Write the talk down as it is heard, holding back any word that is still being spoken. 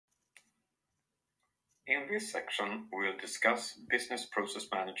In this section, we'll discuss business process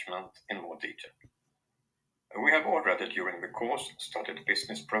management in more detail. We have already during the course studied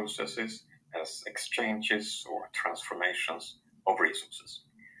business processes as exchanges or transformations of resources.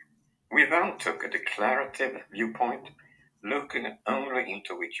 We then took a declarative viewpoint, looking only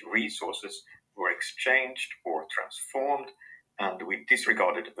into which resources were exchanged or transformed, and we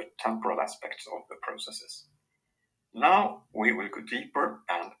disregarded the temporal aspects of the processes. Now we will go deeper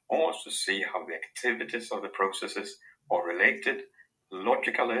and also see how the activities of the processes are related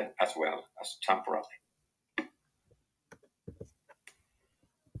logically as well as temporally.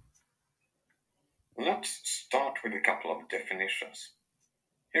 Let's start with a couple of definitions.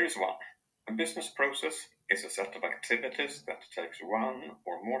 Here is one. A business process is a set of activities that takes one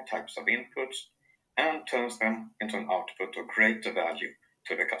or more types of inputs and turns them into an output of greater value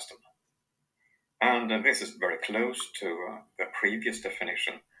to the customer. And this is very close to the previous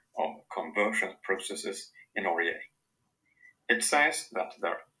definition of conversion processes in REA. It says that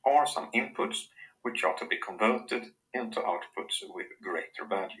there are some inputs which are to be converted into outputs with greater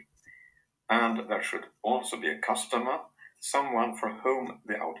value. And there should also be a customer, someone for whom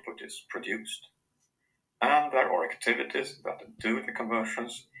the output is produced. And there are activities that do the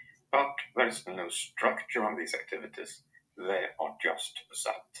conversions, but there is no structure on these activities. They are just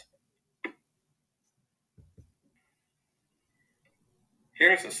set.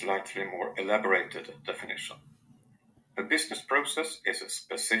 Here is a slightly more elaborated definition. A business process is a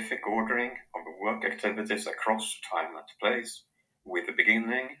specific ordering of work activities across time and place, with a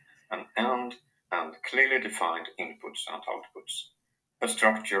beginning, an end, and clearly defined inputs and outputs, a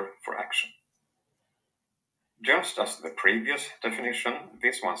structure for action. Just as the previous definition,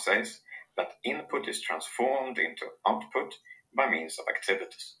 this one says that input is transformed into output by means of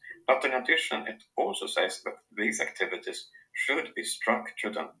activities. But in addition, it also says that these activities should be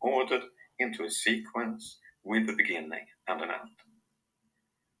structured and ordered into a sequence with a beginning and an end.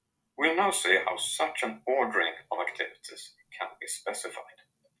 We'll now see how such an ordering of activities can be specified.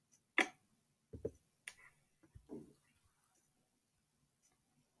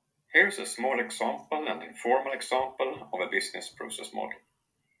 Here's a small example and informal example of a business process model.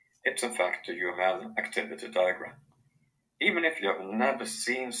 It's in fact a UML activity diagram. Even if you have never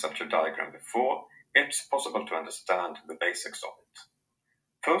seen such a diagram before, it's possible to understand the basics of it.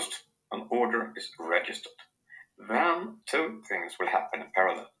 First, an order is registered. Then two things will happen in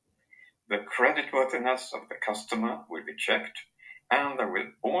parallel. The creditworthiness of the customer will be checked, and there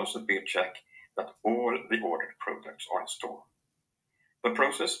will also be a check that all the ordered products are in store. The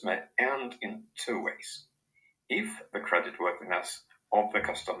process may end in two ways. If the creditworthiness of the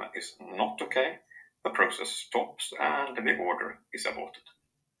customer is not okay, the process stops and the order is aborted.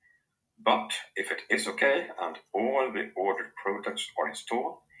 But if it is okay and all the ordered products are in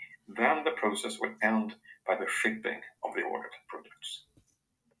store, then the process will end by the shipping of the ordered products.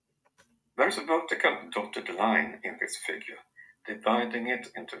 There is a vertical dotted line in this figure, dividing it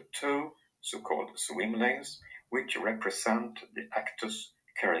into two so-called swim lanes, which represent the actors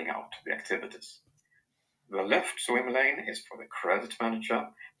carrying out the activities. The left swim lane is for the credit manager,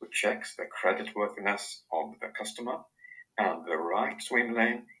 who checks the creditworthiness of the customer, and the right swim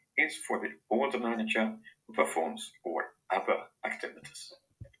lane is for the order manager, who performs all other activities.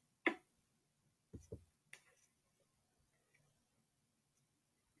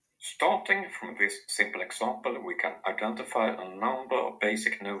 Starting from this simple example, we can identify a number of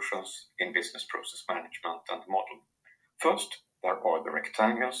basic notions in business process management and model. First, there are the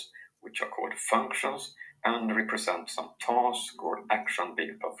rectangles, which are called functions and represent some task or action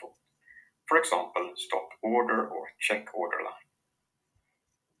being performed. For example, stop order or check order line.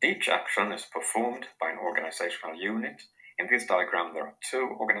 Each action is performed by an organizational unit. In this diagram, there are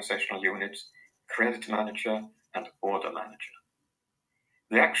two organizational units, credit manager and order manager.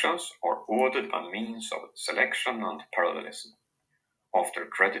 The actions are ordered by means of selection and parallelism. After a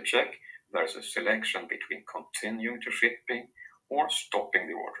credit check, there is a selection between continuing to shipping or stopping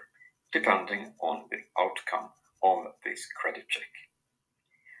the order, depending on the outcome of this credit check.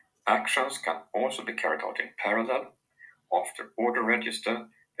 Actions can also be carried out in parallel. After order register,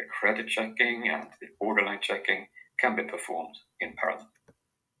 the credit checking and the order line checking can be performed in parallel.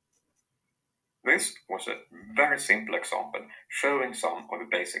 This was a very simple example showing some of the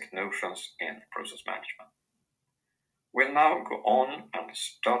basic notions in process management. We'll now go on and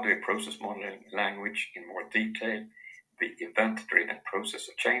study process modeling language in more detail, the event-driven process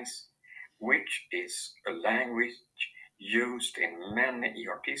of change, which is a language used in many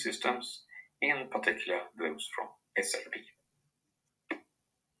ERP systems, in particular those from SAP.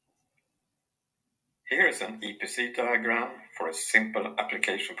 Here is an EPC diagram for a simple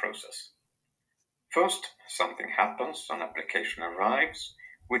application process. First, something happens, an application arrives,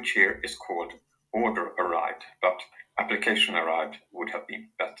 which here is called order arrived, but application arrived would have been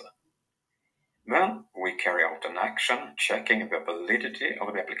better. Then we carry out an action checking the validity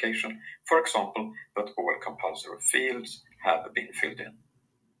of the application, for example, that all compulsory fields have been filled in.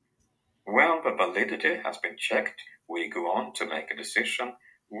 When the validity has been checked, we go on to make a decision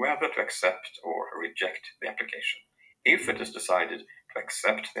whether to accept or reject the application. If it is decided to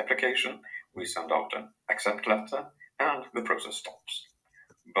accept the application, we send out an accept letter and the process stops.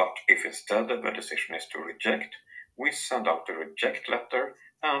 But if instead the decision is to reject, we send out a reject letter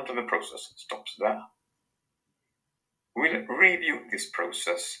and the process stops there. We'll review this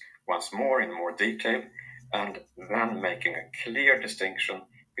process once more in more detail and then making a clear distinction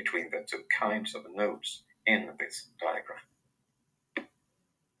between the two kinds of nodes in this diagram.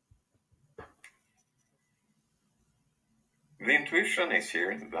 The intuition is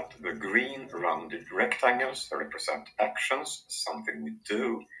here that the green rounded rectangles represent actions, something we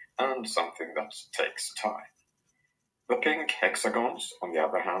do, and something that takes time. The pink hexagons, on the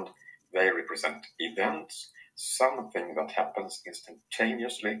other hand, they represent events, something that happens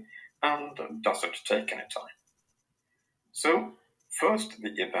instantaneously and doesn't take any time. So, first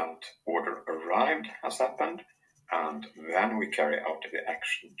the event order arrived has happened, and then we carry out the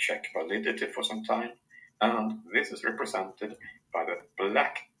action check validity for some time, and this is represented by the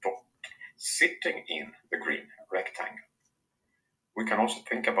black dot sitting in the green rectangle. We can also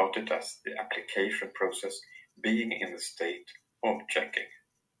think about it as the application process being in the state of checking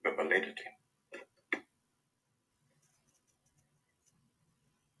the validity.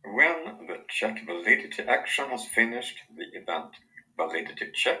 When the check validity action has finished, the event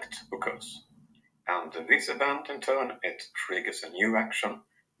validity checked occurs. And this event in turn, it triggers a new action,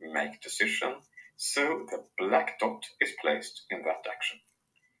 make decision, so the black dot is placed in that action.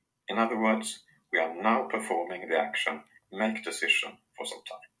 In other words, we are now performing the action make decision for some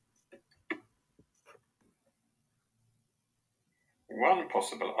time. One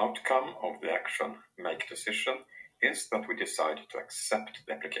possible outcome of the action make decision is that we decide to accept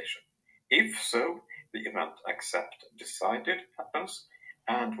the application. If so, the event accept decided happens,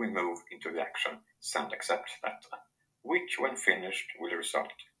 and we move into the action send accept letter, which when finished will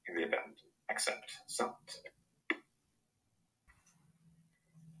result in the event accept sent.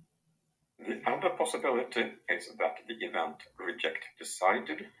 The other possibility is that the event reject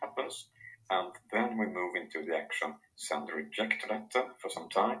decided happens, and then we move into the action send reject letter for some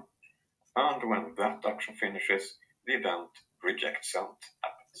time, and when that action finishes, the event reject sent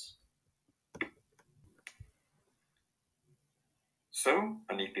happens. So,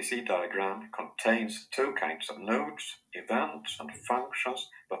 an EPC diagram contains two kinds of nodes, events and functions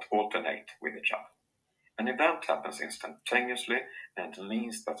that alternate with each other. An event happens instantaneously and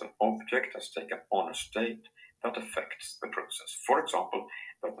means that an object has taken on a state that affects the process. For example,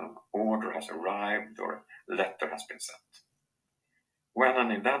 that an order has arrived or a letter has been sent. When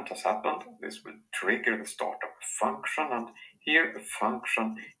an event has happened, this will trigger the start of a function, and here a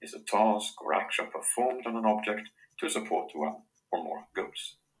function is a task or action performed on an object to support one or more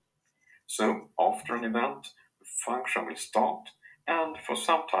goals. So, after an event, the function will start, and for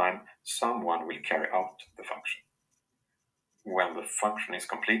some time, someone will carry out the function. When the function is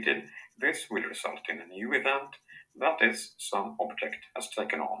completed, this will result in a new event, that is, some object has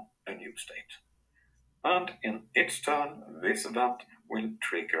taken on a new state. And in its turn, this event will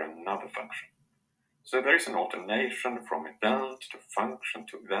trigger another function. So there is an alternation from event to function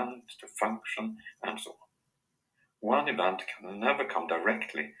to event to function, and so on. One event can never come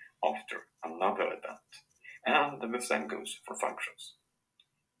directly after another event, and the same goes for functions.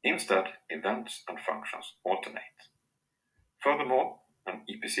 Instead, events and functions alternate. Furthermore, an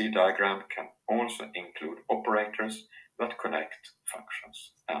EPC diagram can also include operators that connect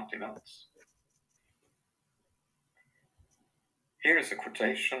functions and events. Here is a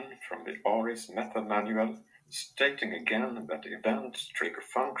quotation from the ARIS method manual stating again that events trigger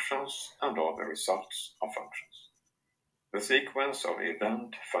functions and are the results of functions. The sequence of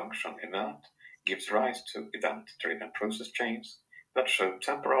event, function, event gives rise to event-driven process chains that show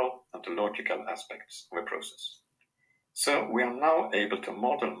temporal and logical aspects of a process. So we are now able to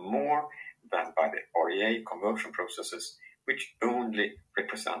model more than by the REA conversion processes, which only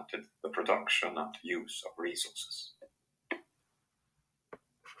represented the production and use of resources.